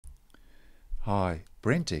Hi,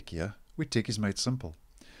 BrenTech here, where tech is made simple.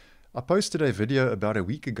 I posted a video about a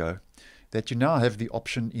week ago that you now have the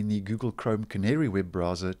option in the Google Chrome Canary web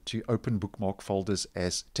browser to open bookmark folders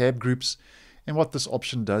as tab groups. And what this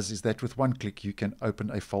option does is that with one click you can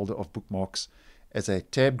open a folder of bookmarks as a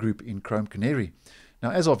tab group in Chrome Canary.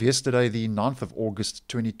 Now, as of yesterday, the 9th of August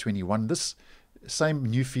 2021, this same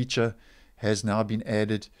new feature has now been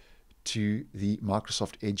added to the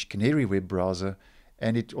Microsoft Edge Canary web browser,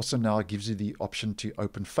 and it also now gives you the option to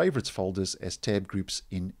open favorites folders as tab groups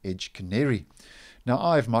in Edge Canary. Now,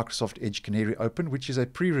 I have Microsoft Edge Canary open, which is a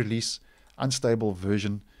pre-release unstable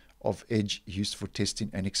version of Edge used for testing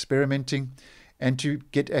and experimenting. And to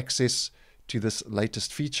get access to this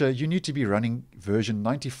latest feature, you need to be running version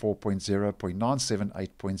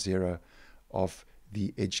 94.0.978.0 of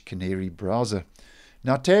the Edge Canary browser.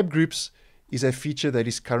 Now, tab groups is a feature that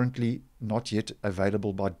is currently not yet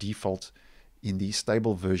available by default in the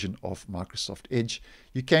stable version of Microsoft Edge.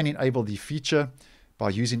 You can enable the feature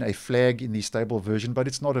by using a flag in the stable version, but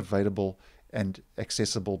it's not available and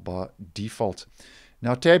accessible by default.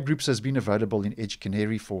 Now, tab groups has been available in Edge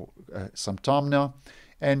Canary for some time now,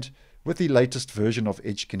 and with the latest version of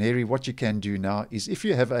Edge Canary, what you can do now is if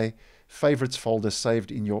you have a favorites folder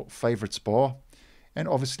saved in your favorites bar, and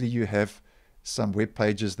obviously you have some web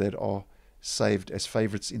pages that are saved as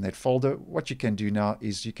favorites in that folder, what you can do now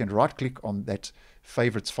is you can right click on that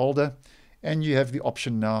favorites folder and you have the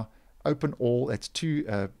option now open all. That's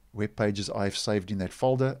two web pages I've saved in that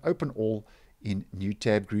folder. Open all in new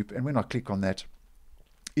tab group, and when I click on that,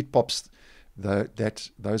 it pops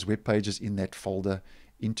those web pages in that folder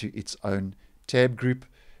into its own tab group,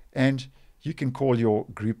 and you can call your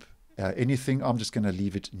group anything. I'm just going to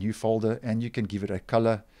leave it new folder, and you can give it a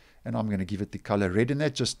color, and I'm going to give it the color red, and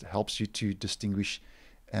that just helps you to distinguish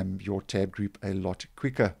your tab group a lot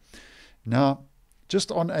quicker. Now,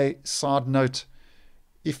 just on a side note,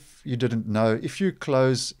 if you didn't know, if you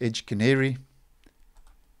close Edge Canary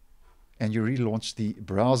and you relaunch the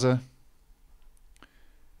browser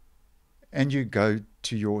and you go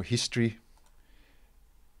to your history,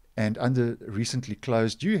 and under recently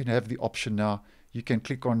closed, you have the option now, you can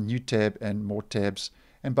click on new tab and more tabs,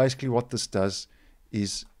 and basically what this does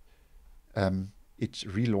is it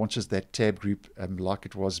relaunches that tab group like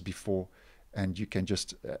it was before, and you can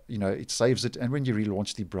just it saves it, and when you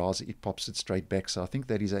relaunch the browser it pops it straight back. So I think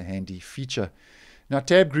that is a handy feature. Now,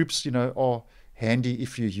 tab groups are handy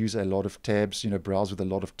if you use a lot of tabs, browse with a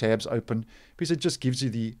lot of tabs open, because it just gives you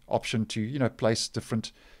the option to place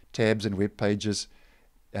different tabs and web pages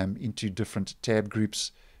into different tab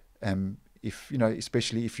groups,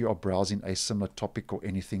 especially if you are browsing a similar topic or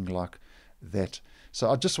anything like that. So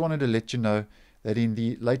I just wanted to let you know that in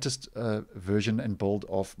the latest version and build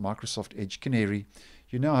of Microsoft Edge Canary,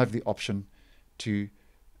 you now have the option to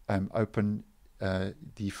open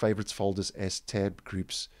the favorites folders as tab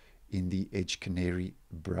groups in the Edge Canary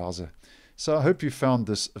browser. So I hope you found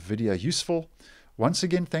this video useful. Once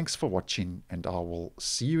again, thanks for watching, and I will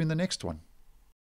see you in the next one.